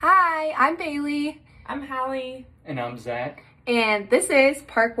Hi, I'm Bailey. I'm Hallie. And I'm Zach. And this is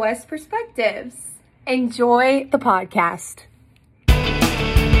Park West Perspectives. Enjoy the podcast.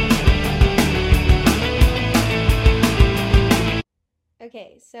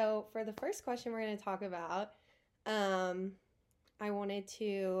 Okay, so for the first question we're going to talk about, I wanted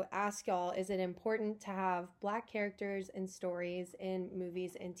to ask y'all, is it important to have Black characters and stories in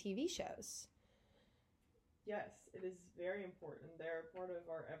movies and TV shows? Yes, it is very important. They're a part of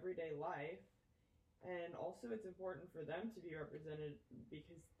our everyday life. And also it's important for them to be represented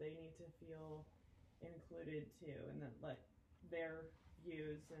because they need to feel included too. And that like their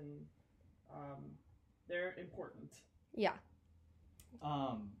views and they're important. Yeah.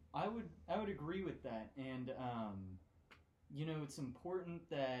 I would agree with that. And, it's important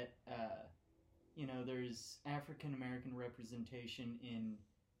that, there's African American representation in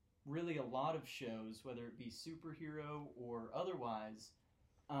really a lot of shows, whether it be superhero or otherwise,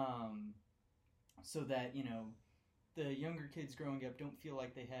 so that, the younger kids growing up don't feel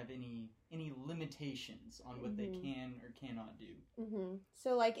like they have any limitations on what they can or cannot do. Mm-hmm.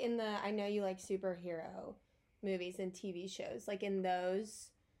 So, like I know you like superhero movies and TV shows. Like in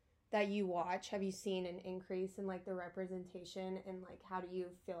those that you watch, have you seen an increase in like the representation, and like how do you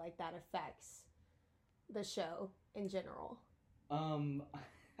feel like that affects the show in general?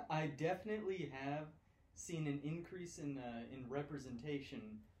 I definitely have seen an increase in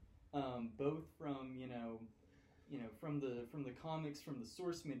representation, both from from the comics, from the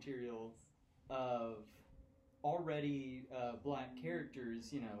source material of already Black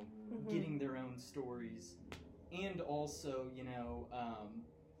characters, getting their own stories, and also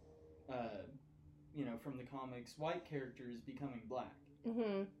from the comics, white characters becoming Black.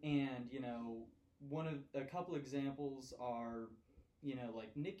 Mm-hmm. And a couple examples are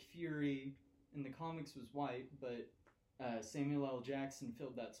like Nick Fury in the comics was white, but Samuel L. Jackson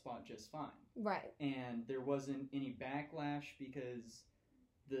filled that spot just fine. Right. And there wasn't any backlash because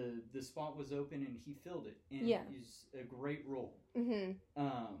the spot was open and he filled it. And it was a great role. Mm-hmm.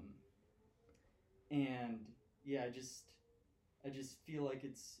 And yeah, I just feel like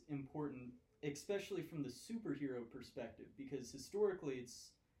it's important, especially from the superhero perspective, because historically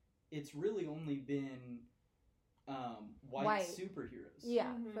it's really only been white superheroes.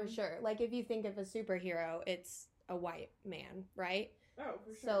 Yeah, for sure. Like if you think of a superhero, it's a white man, right? Oh,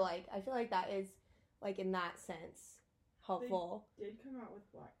 for sure. So like I feel like that is like in that sense helpful. They did come out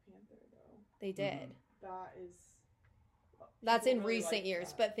with Black Panther though. They did. Mm-hmm. That's in really recent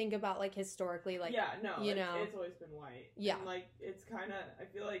years, but think about like historically, like it's always been white. Yeah, and, like it's kind of I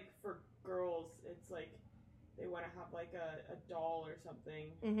feel like for girls, it's like they want to have like a doll or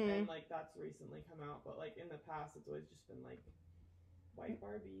something, and like that's recently come out. But like in the past, it's always just been like white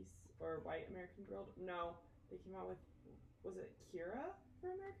Barbies or white American Girl. No, they came out with was it Kira for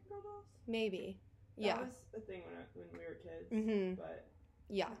American Girl dolls? Maybe. That was the thing when we were kids. But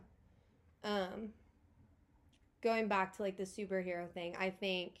yeah. Going back to like the superhero thing, I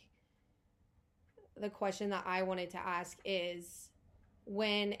think the question that I wanted to ask is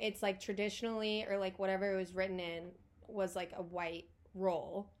when it's like traditionally or like whatever it was written in was like a white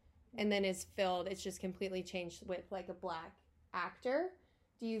role and then is filled, it's just completely changed with like a Black actor.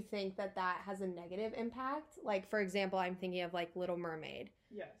 Do you think that has a negative impact? Like, for example, I'm thinking of like Little Mermaid.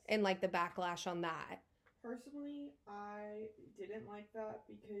 Yes. And like the backlash on that. Personally, I didn't like that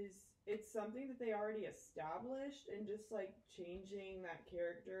because it's something that they already established, and just like changing that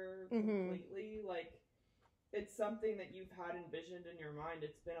character completely, like it's something that you've had envisioned in your mind.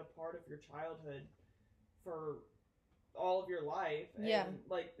 It's been a part of your childhood for all of your life. And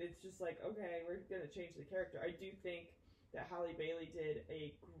like it's just like, okay, we're gonna change the character. I do think that Halle Bailey did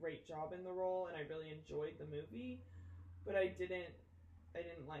a great job in the role, and I really enjoyed the movie, but I didn't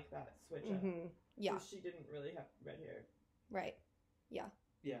like that switch up. Yeah. Because she didn't really have red hair. Right. Yeah.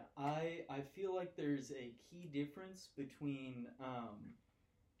 Yeah, I feel like there's a key difference between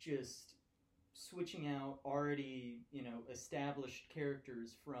just switching out already, established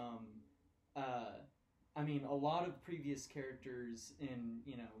characters from a lot of previous characters in,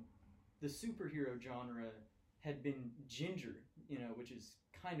 the superhero genre had been ginger, which is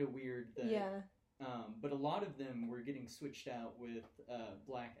kind of weird that but a lot of them were getting switched out with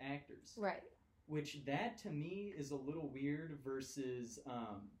Black actors. Right. Which that to me is a little weird versus,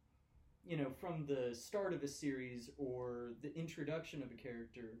 from the start of a series or the introduction of a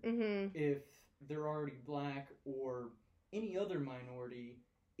character, if they're already Black or any other minority,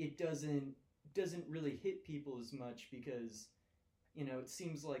 it doesn't really hit people as much because, it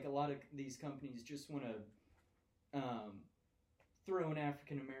seems like a lot of these companies just want to throw an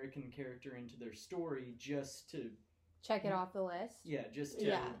African American character into their story just to check it off the list. Yeah, just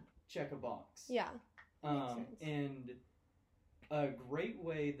to check a box. Yeah. Makes sense. And a great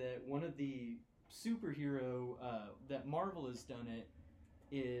way that one of the superhero that Marvel has done it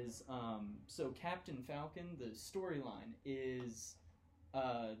is so Captain Falcon. The storyline is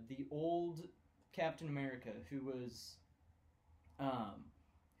the old Captain America who was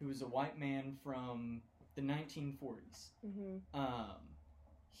a white man from the 1940s.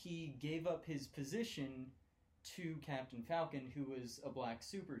 He gave up his position to Captain Falcon, who was a black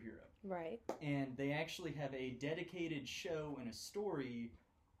superhero. Right. And they actually have a dedicated show and a story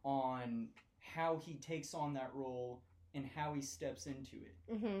on how he takes on that role and how he steps into it.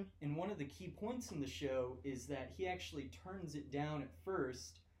 And one of the key points in the show is that he actually turns it down at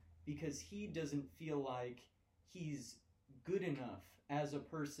first because he doesn't feel like he's good enough as a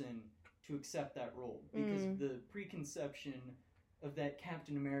person to accept that role, because the preconception of that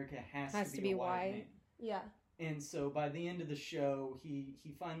Captain America has to be a white man. Yeah. And so by the end of the show, he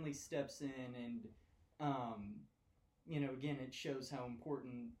finally steps in, and again, it shows how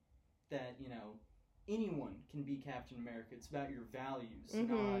important that anyone can be Captain America. It's about your values,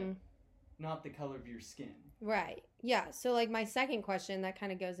 not the color of your skin. Right. Yeah. So like my second question that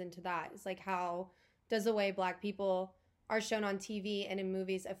kind of goes into that is like, how does the way black people are shown on TV and in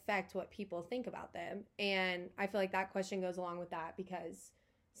movies affect what people think about them? And I feel like that question goes along with that, because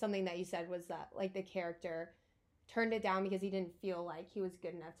something that you said was that like the character turned it down because he didn't feel like he was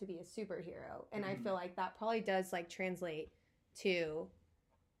good enough to be a superhero. And I feel like that probably does like translate to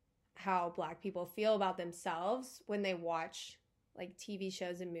how black people feel about themselves when they watch like TV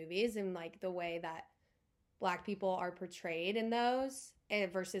shows and movies, and like the way that black people are portrayed in those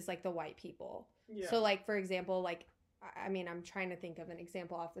versus like the white people. Yeah. So like, for example, like, I mean, I'm trying to think of an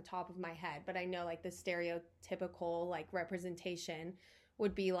example off the top of my head, but I know like the stereotypical like representation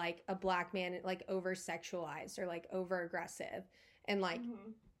would be like a black man like over sexualized or like over aggressive, and like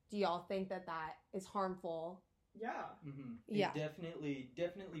do y'all think that that is harmful? Yeah. It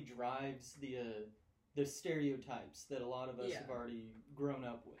definitely drives the stereotypes that a lot of us have already grown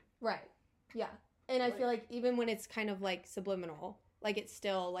up with. Right. Yeah. And I feel like even when it's kind of like subliminal, like it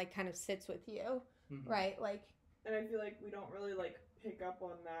still like kind of sits with you, right? Like, and I feel like we don't really like pick up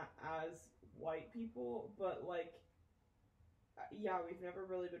on that as white people, but like, yeah, we've never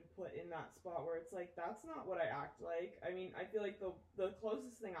really been put in that spot where it's like, that's not what I act like. I mean, I feel like the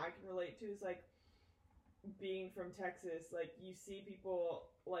closest thing I can relate to is like being from Texas. Like, you see people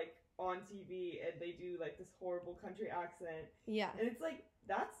like on TV and they do like this horrible country accent. Yeah. And it's like,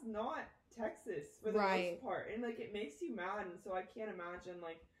 that's not Texas for the most part. And like, it makes you mad. And so I can't imagine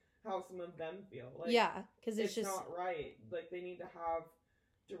like how some of them feel. Like, yeah, because it's just not right. Like, they need to have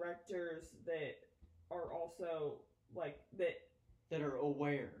directors that are also like that are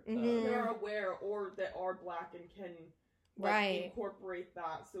aware. That are aware, or that are black and can like incorporate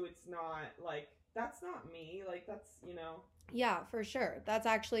that, so it's not like, that's not me. Like, that's, Yeah, for sure. That's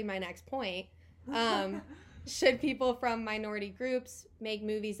actually my next point. Should people from minority groups make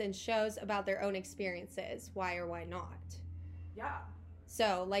movies and shows about their own experiences? Why or why not? Yeah.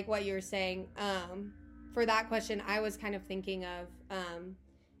 So, like what you were saying, for that question, I was kind of thinking of,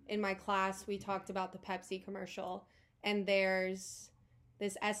 in my class, we talked about the Pepsi commercial, and there's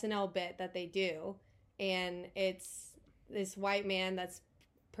this SNL bit that they do, and it's this white man that's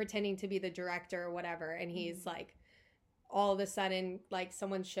pretending to be the director or whatever, and he's like, all of a sudden, like,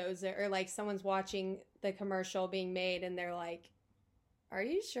 someone shows it, or like someone's watching the commercial being made, and they're like, are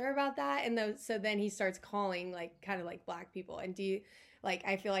you sure about that? And so then he starts calling like kind of like black people, and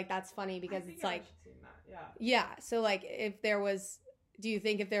I feel like that's funny because it's like, yeah. So like, do you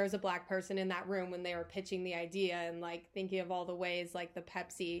think if there was a black person in that room when they were pitching the idea and like thinking of all the ways like the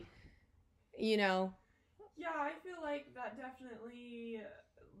Pepsi, Yeah, I feel like that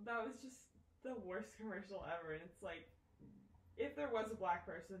was just the worst commercial ever. And it's like, if there was a black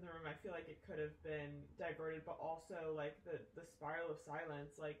person in the room, I feel like it could have been diverted, but also like the spiral of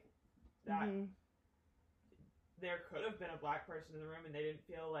silence, like that there could have been a black person in the room and they didn't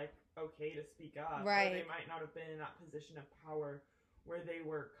feel like okay to speak up. Right. Or they might not have been in that position of power where they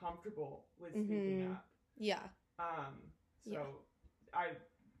were comfortable with speaking up. Yeah. It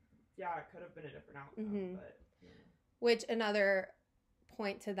could have been a different outcome, but Which another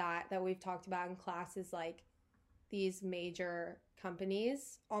point to that we've talked about in class is like, these major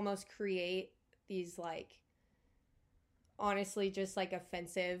companies almost create these like, honestly, just like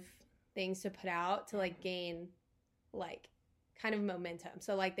offensive things to put out to like gain like kind of momentum.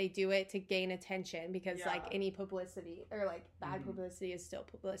 So like they do it to gain attention because like any publicity or like bad publicity is still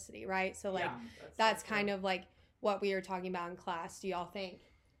publicity, right? So like that's kind of like what we were talking about in class. Do y'all think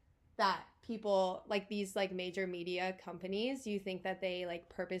that people, like these like major media companies, do you think that they like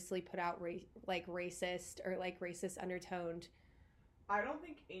purposely put out like racist or like racist undertoned? I don't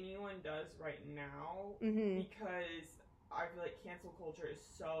think anyone does right now because I feel like cancel culture is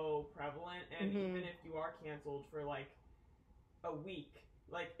so prevalent, and even if you are canceled for like a week,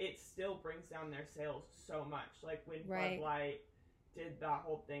 like it still brings down their sales so much. Like when Bud Light did that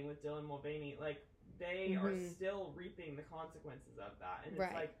whole thing with Dylan Mulvaney, like they are still reaping the consequences of that, and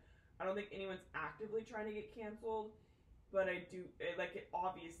it's like I don't think anyone's actively trying to get canceled, but I do like it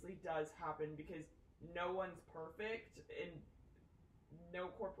obviously does happen because no one's perfect and no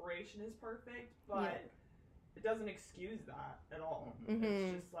corporation is perfect, but it doesn't excuse that at all.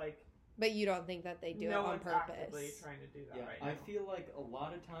 It's just like. But you don't think that they do it on purpose? No one's actively trying to do that right now. I feel like a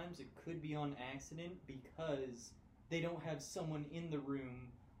lot of times it could be on accident because they don't have someone in the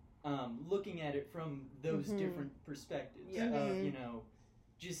room looking at it from those different perspectives. You know,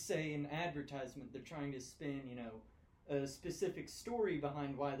 just say an advertisement, they're trying to spin, you know, a specific story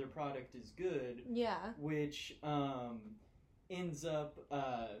behind why their product is good. Yeah. Which ends up,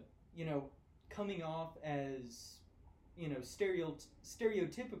 you know, coming off as, you know,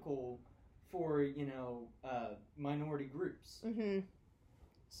 stereotypical for, you know, minority groups.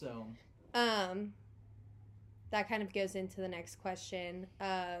 So. That kind of goes into the next question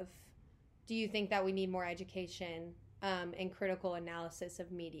of, do you think that we need more education and critical analysis of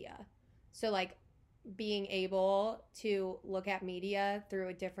media? So, like, being able to look at media through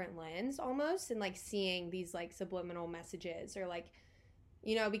a different lens almost, and like seeing these like subliminal messages, or like,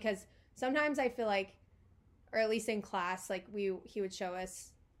 you know, because sometimes I feel like, or at least in class, like he would show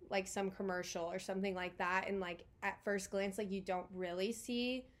us like some commercial or something like that, and like at first glance, like you don't really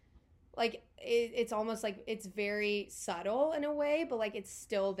see, like it's almost like it's very subtle in a way, but like it's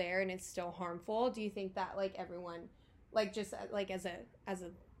still there and it's still harmful. Do you think that like everyone, like just like as a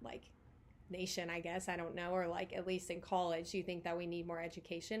like nation, I guess, I don't know, or like at least in college, do you think that we need more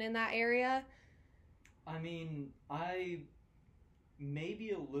education in that area? I mean, I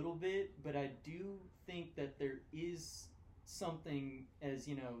maybe a little bit, but I do think that there is something, as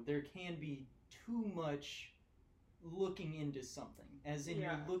you know, there can be too much looking into something, as in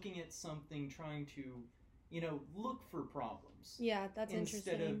you're looking at something, trying to, you know, look for problems. Yeah, that's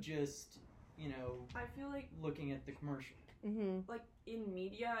interesting. Instead of just, you know, I feel like looking at the commercial. Like in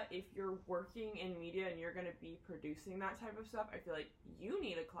media, if you're working in media and you're going to be producing that type of stuff, I feel like you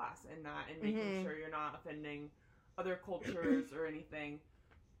need a class in that and making sure you're not offending other cultures or anything.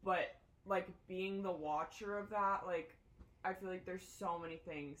 But like being the watcher of that, like I feel like there's so many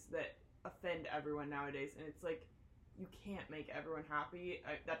things that offend everyone nowadays, and it's like you can't make everyone happy.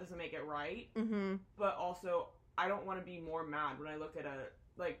 That doesn't make it right. But also, I don't want to be more mad when I look at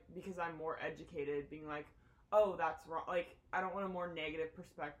because I'm more educated, being like, oh, that's wrong. Like, I don't want a more negative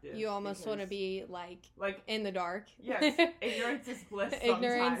perspective. You almost want to be like in the dark. Yes, ignorance is bliss.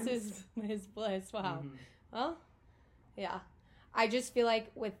 Ignorance is bliss. Wow. Well, yeah. I just feel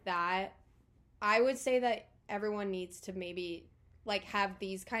like with that, I would say that everyone needs to maybe like have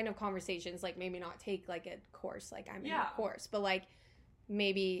these kind of conversations. Like maybe not take like a course, like I'm in a course, but like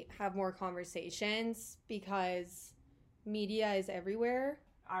maybe have more conversations, because media is everywhere.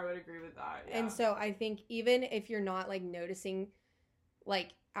 I would agree with that. Yeah. And so I think even if you're not like noticing, like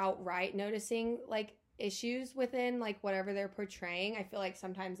outright noticing like issues within like whatever they're portraying, I feel like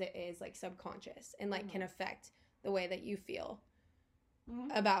sometimes it is like subconscious and like can affect the way that you feel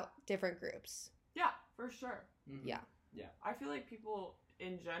about different groups. Yeah, for sure. Yeah. I feel like people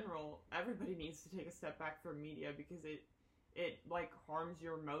in general, everybody needs to take a step back from media, because it like harms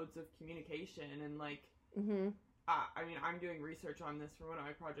your modes of communication, and like I mean, I'm doing research on this for one of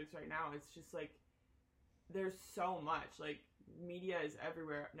my projects right now. It's just like there's so much, like media is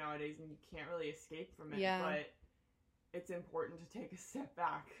everywhere nowadays and you can't really escape from it. But it's important to take a step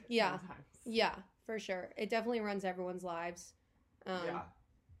back sometimes. Yeah, for sure. It definitely runs everyone's lives.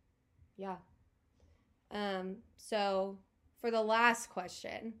 So for the last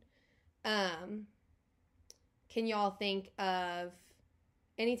question, can y'all think of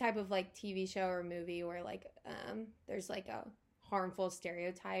any type of like TV show or movie where like there's like a harmful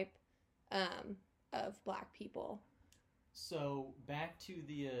stereotype of Black people? So back to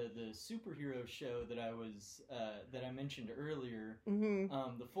the superhero show that I mentioned earlier.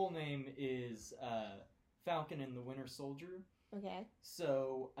 The full name is Falcon and the Winter Soldier. Okay.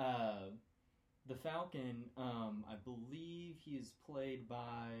 So the Falcon, I believe he is played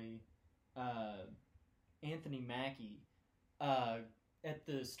by Anthony Mackie. At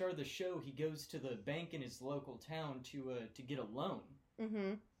the start of the show, he goes to the bank in his local town to get a loan.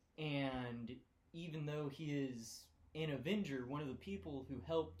 And even though he is an Avenger, one of the people who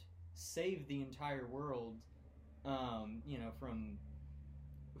helped save the entire world, from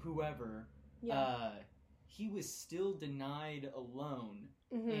whoever, he was still denied a loan.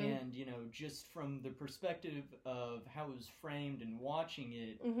 Mm-hmm. And, just from the perspective of how it was framed and watching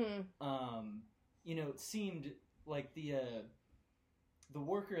it, Mm-hmm. it seemed like the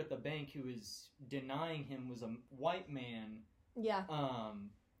worker at the bank who was denying him was a white man. Yeah.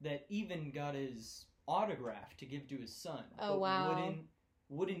 That even got his autograph to give to his son. Oh, but wow.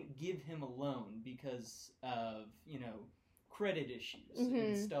 Wouldn't give him a loan because of, credit issues Mm-hmm.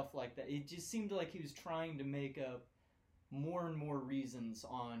 and stuff like that. It just seemed like he was trying to make up more and more reasons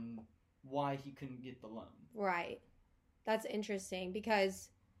on why he couldn't get the loan. Right. That's interesting because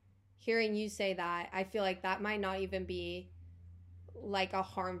hearing you say that, I feel like that might not even be like a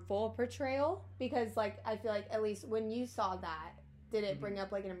harmful portrayal, because like I feel like at least when you saw that, did it bring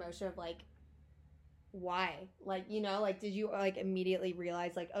up like an emotion of like, why? Like, like did you like immediately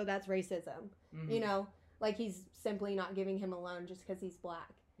realize like, oh, that's racism? Mm-hmm. Like he's simply not giving him a loan just because he's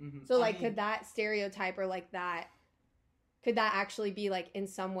black. Mm-hmm. So like, could that stereotype or like that, could that actually be like in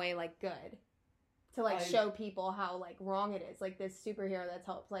some way like good to like show people how like wrong it is? Like this superhero that's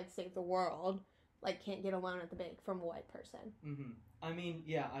helped like save the world like can't get a loan at the bank from a white person. Mm-hmm. I mean,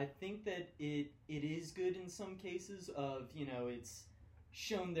 yeah, I think that it is good in some cases of, it's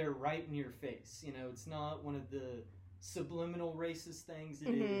shown there right in your face. It's not one of the subliminal racist things.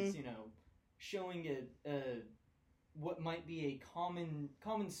 It is, showing what might be a common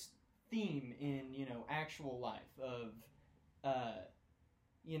theme in, actual life of,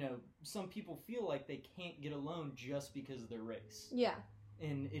 some people feel like they can't get a loan just because of their race. Yeah.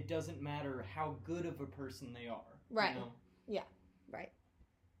 And it doesn't matter how good of a person they are. Right. Yeah. Right.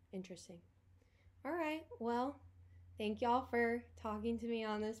 Interesting. All right. Well, thank y'all for talking to me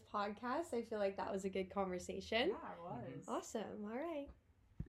on this podcast. I feel like that was a good conversation. Yeah, it was. Awesome. All right.